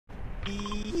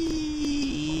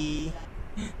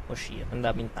Oh shit, ang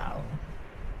daming tao.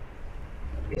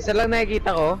 Isa lang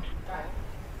nakikita ko.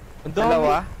 Ang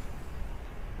dami.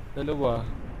 Dalawa.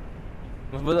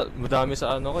 Mas madami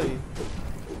sa ano ko eh.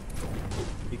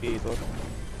 Indicator.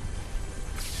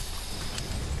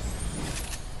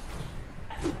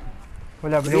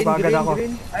 Wala, blue ka agad ako.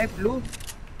 Green. Ay, blue.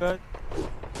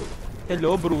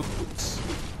 Hello, Brutus.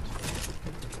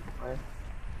 Ay.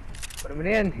 Paano mo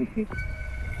na yan?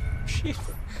 Shit.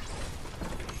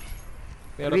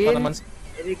 Meron Green. pa naman.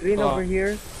 Any green over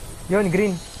here? Yun,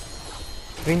 green.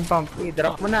 Green pump.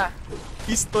 Drop mo na.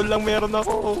 Pistol lang meron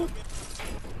ako.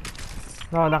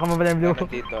 No, nakababa yung blue.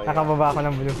 Dito, Nakababa ako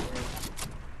ng blue.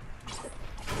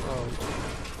 Oh.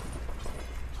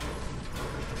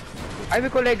 Ay,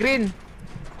 may kulay green.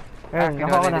 Ayun,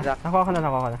 nakuha ko na. Nakuha ko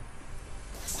na.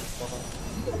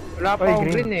 Wala pa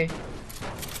akong green eh.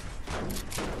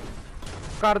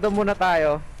 Cardo muna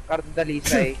tayo. Cardo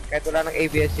Dalisay. Kahit wala ng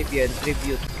ABS-CBN,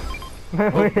 tribute.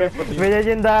 May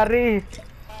legendary.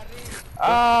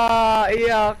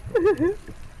 Iyak.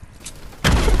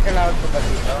 Kailangan ko ba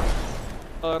dito?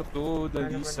 Cardo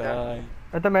Dalisay.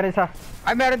 Ito, meron isa.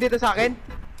 Ay, meron dito sa akin?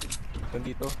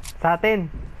 Nandito. Sa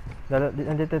atin.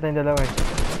 Andito tayong dalawa eh.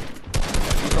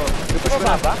 Dito. Sa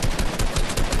baba?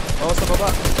 Oo, sa baba.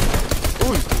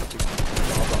 Uy!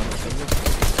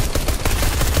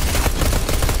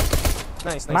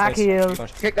 Nice. Makill.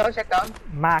 Check down.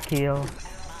 Makill.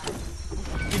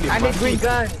 I need green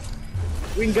gun.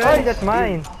 Green gun. Oh, that's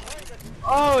mine.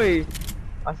 Oy!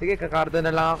 Sige, kakardo na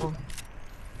lang ako.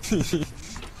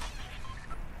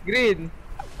 Green.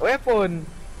 Weapon.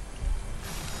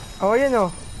 Oh, yun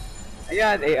oh.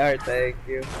 Ayan, AR. Thank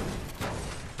you.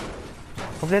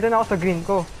 Kompleto na ako sa green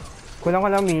ko. Kulang ko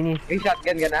lang mini. May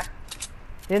shotgun ka na?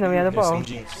 Yun oh, may ano pa oh.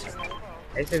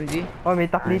 SMG? Oh, may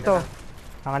tak dito.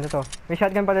 Ano to? May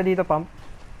shotgun pala dito, pump.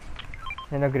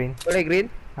 Yan na green. Kulay green?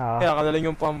 Oo. Kaya ka na lang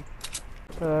yung pump.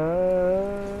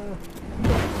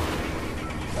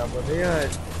 Tama na yan.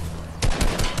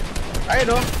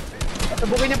 Ayun o.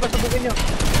 Pasabugin nyo.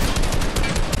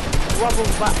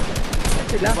 Bumba.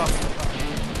 Sila?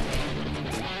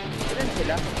 Sila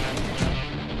sila?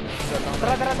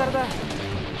 Tara.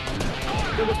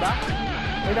 Tulog ba?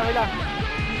 Wait lang.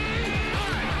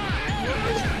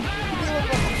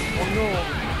 Oh no.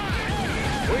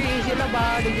 Uy, easy lang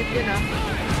ba? Legit yan ha.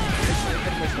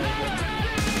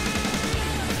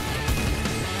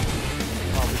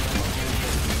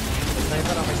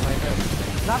 Sniper.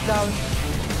 Knockdown.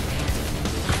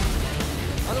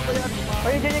 Ano ba yan?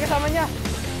 Ay, dyan yung kasama niya.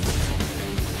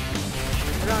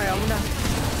 Wala, ayaw mo na.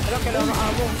 Wala, kailangan ng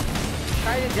amo.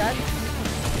 Kaya dyan?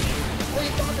 Uy,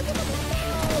 ito ka.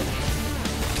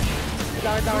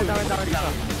 Lang.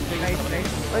 Nice.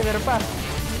 Ay, meron pa.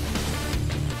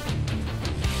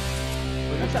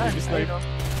 Saan? Ayun o.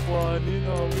 Wani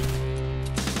na.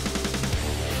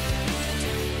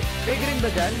 May green ba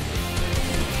dyan?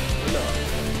 Wala.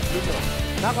 Dito.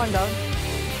 Knock one down.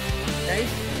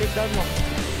 Nice. Take down mo.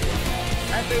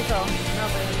 Ay, ito isa o.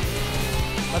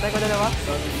 Patay ko dalawa.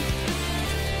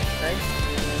 Nice.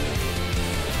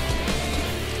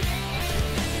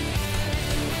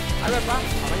 Ano pa?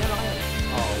 Makanya.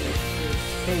 Oo.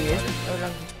 Okay, yes.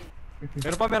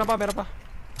 Meron pa.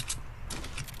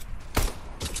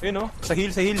 Ayun o. Sa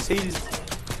hill.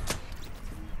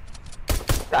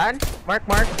 Saan? Mark.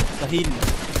 Sa hill.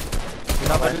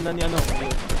 Pinabalil na ni ano.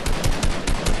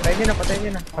 Patayin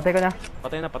nyo na. Patay ko na.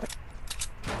 Patay na.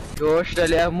 Josh,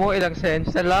 dalihan mo. Ilang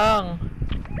cents na lang.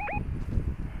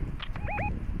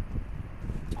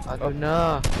 Ano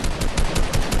na?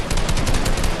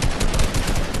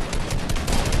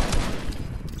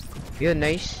 Yun,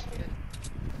 nice.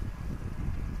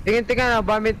 Tingin na,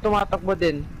 ba may tumatakbo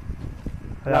din?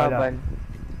 Wala. Laban.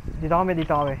 Dito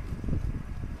kami.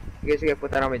 Sige,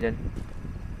 punta namin dyan.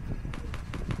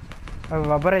 Ay,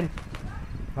 mabaril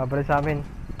sa amin.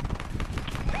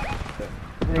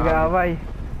 Nag-aaway.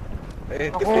 Di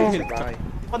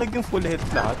pa naging full health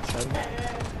lahat siya.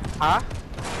 Ha?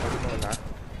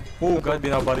 Oh god,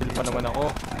 binabaril pa naman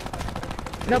ako.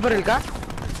 Nabaril ka?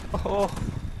 Oo.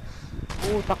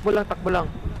 Takbo lang.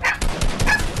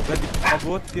 God,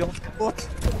 abot yung abot.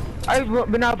 Ay,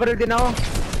 binabaril din ako.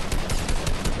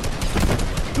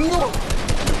 No!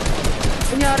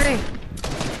 Kunyari.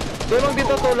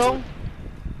 Tulong.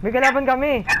 May kalaban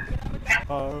kami.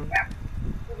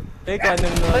 Teka,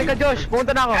 Ay ka Josh,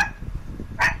 pumunta na ako.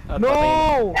 No!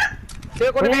 Sige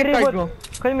ko na yung card mo.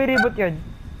 Kaya may reboot yun.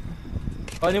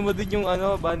 Paano mo din yung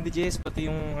ano, bandages, pati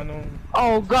yung ano.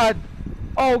 Oh god,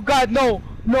 no.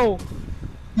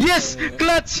 Yes!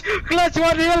 Clutch! 1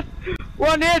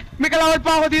 hit! May kalawan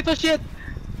pa ako dito, shit!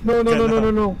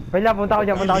 No. Wait lang, punta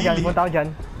ako dyan.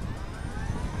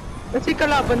 Kasi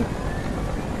kalaban.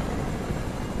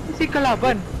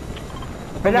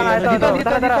 Wait lang, ito. Dito.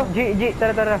 Tara. G,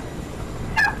 tara.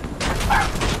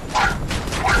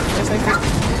 Yes, I think.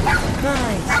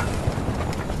 Nice.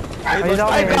 Ayun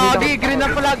ako, Ay, ready gagi. ako. Green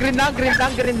lang pala. Green lang.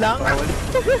 Bawal.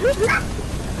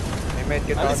 May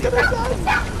medkit Alis ka na dyan.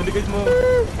 Kuligid mo.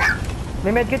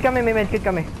 May medkit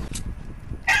kami.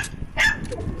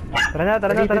 Tara na.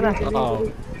 Oo.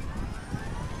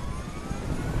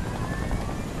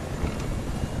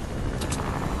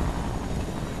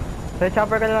 Sa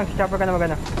chopper ka na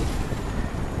magana.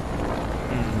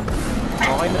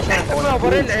 Okay na siya. Ano,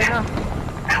 baril, na.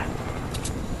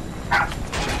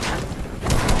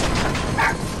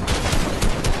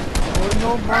 Oh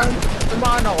no, man.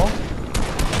 Tumaan ako.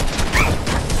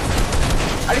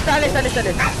 Alis. Alis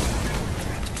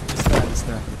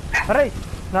na. Aray!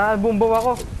 Nabumbaw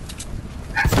ako.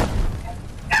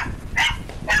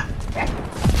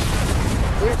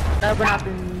 Uy, kaya ba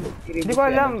natin Hindi ko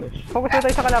alam. Focus na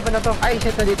tayo sa kalaban na to. Ay,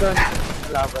 shit na dito.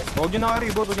 Laban. Huwag nyo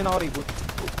naka-reboot.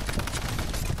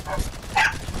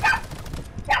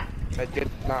 Medkit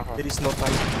na ako. There is no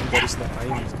time.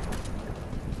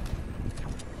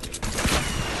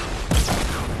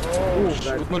 Oh,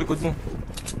 Shoot mo, likod mo.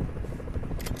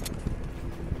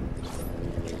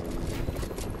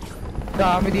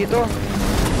 dami dito.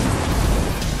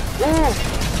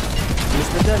 Bilis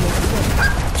na dyan.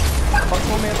 Pag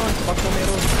mo meron.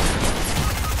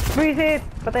 Visit!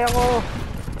 Patay ako.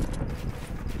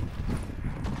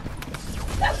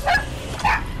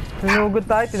 Sinugod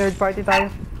tayo, third party tayo.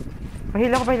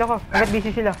 Pahila ko. Agad busy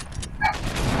sila.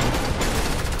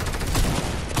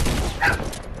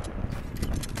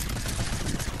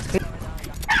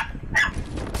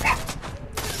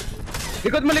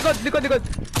 Likod mo, likod.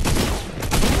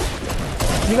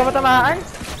 Hindi ka matamaan?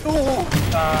 Oo.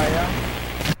 Sayang.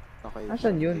 Okay.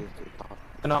 Asan yun?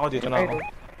 Dito na ako.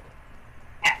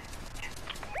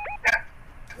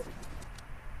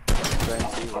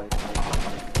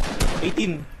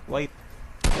 18 white.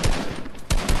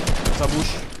 Sa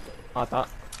bush. Ata.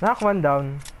 Knock one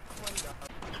down.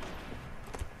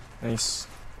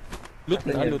 Nice. Loot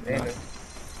na.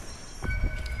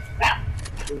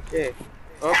 Okay.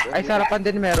 Ay, sarapan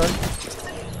din meron.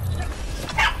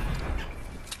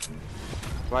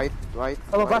 White.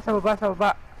 Sa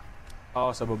baba.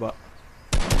 Oo, sa baba.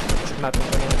 Check natin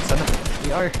kung sana.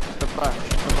 ER. Tapa.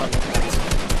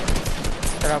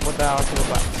 Tara, punta ako sa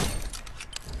baba.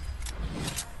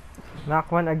 Knock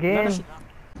one again.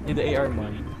 Need the AR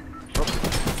man.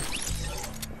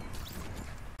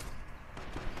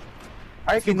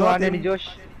 Ay, kinuha na ni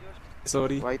Josh.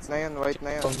 Sorry. White na yun.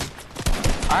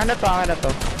 Ano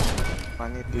to?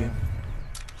 Panit Okay. yun.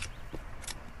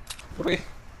 Pre.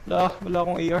 Wala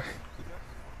akong AR.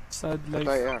 Sad life.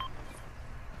 Patay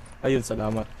Ayun,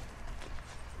 salamat.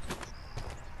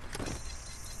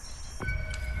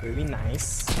 Very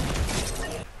nice.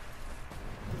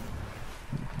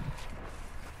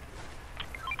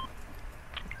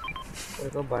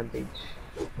 Ito, bandage.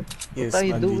 Yes, What are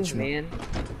you doing, bandage mo. man?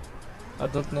 I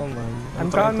don't know, man. I'm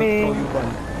trying to coming. throw you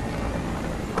one.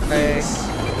 Okay.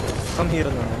 Come here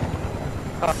na.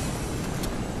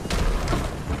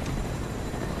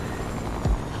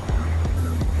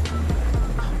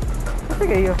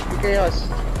 Kasi kayo. Chaos.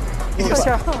 Ito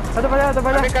siya. Ito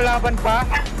pala. May kalaban pa?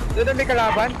 Doon na may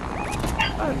kalaban?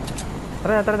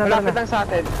 Tara na. Malapit lang sa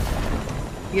atin.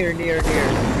 Near.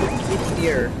 It's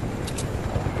near.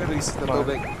 Pero is Sa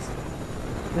tubig.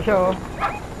 Ito siya, oh.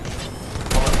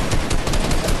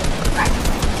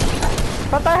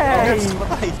 Patay!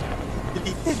 Patay!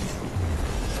 Deleted!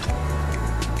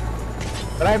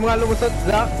 Try mo nga lumusot,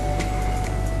 Zach.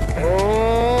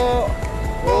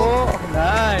 Oh,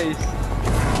 nice.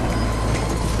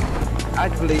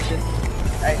 Congratulations.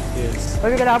 Ay, Yes.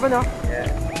 Pwede ka laban, oh. yeah.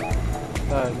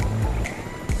 Saan?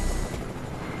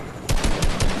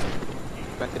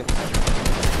 Panit.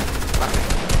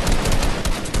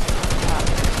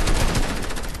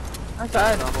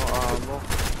 Saan? Ako amo.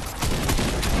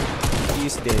 He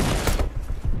is dead.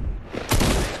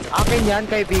 Akin yan,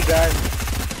 kaibigan.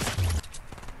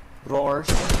 Roars.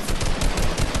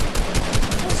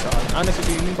 Saan? Nasa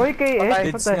gaming. Uy, KS, Patay.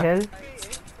 what the hell?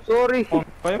 Sorry. Oh,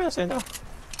 kaya mo nasa inyo.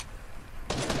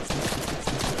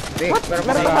 What? Meron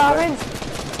pa sa akin!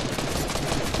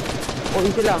 Oh,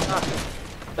 easy lang.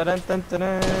 Taran.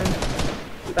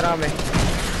 Tarami.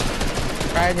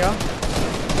 Kaya nyo?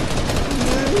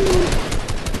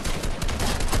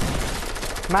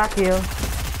 Makil.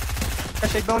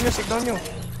 Shake down nyo.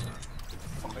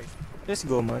 Okay. Let's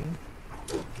go, man.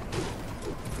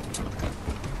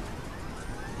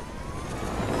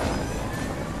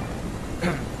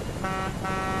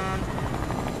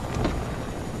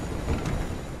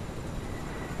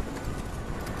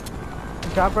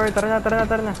 Chopper, tara na, tara na,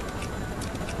 tara na.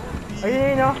 Ayun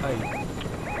yun, oh. Ay.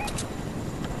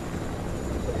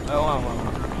 Ay, oo nga, oo nga.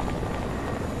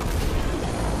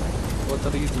 What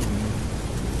are you doing?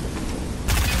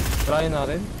 Try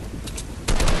natin.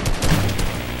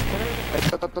 Ay,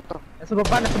 to. Nasa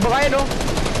baba yan, oh.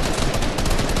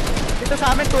 Dito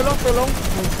sa amin, tulong.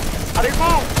 Aray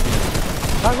mo!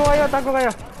 Tago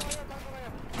kayo.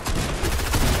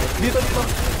 Dito.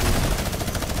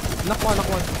 Knock one.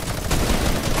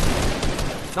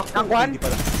 Knock one? Hindi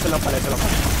pala. Isa lang pala.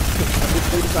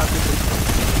 Nandito sa atin.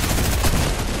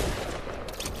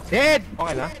 Dead!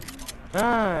 Okay na?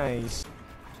 Nice.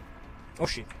 Oh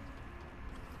shit.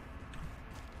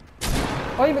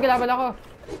 Oy, may kalaban ako.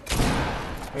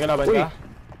 May kalaban Uy. ka?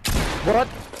 Bot?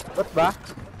 Bot ba?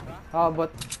 Oh,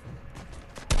 bot.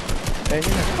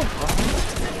 Ayun na.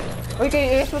 Uy,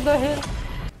 kay Ace, what the hell?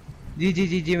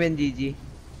 GG, man, GG.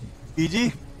 GG.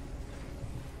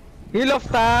 Heal of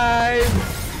time!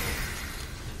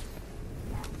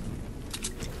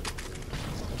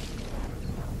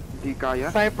 Di kaya.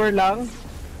 Sniper lang.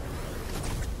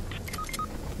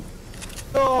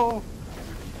 No!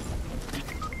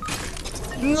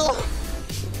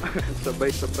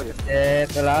 Sabay. Eh,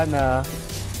 wala na.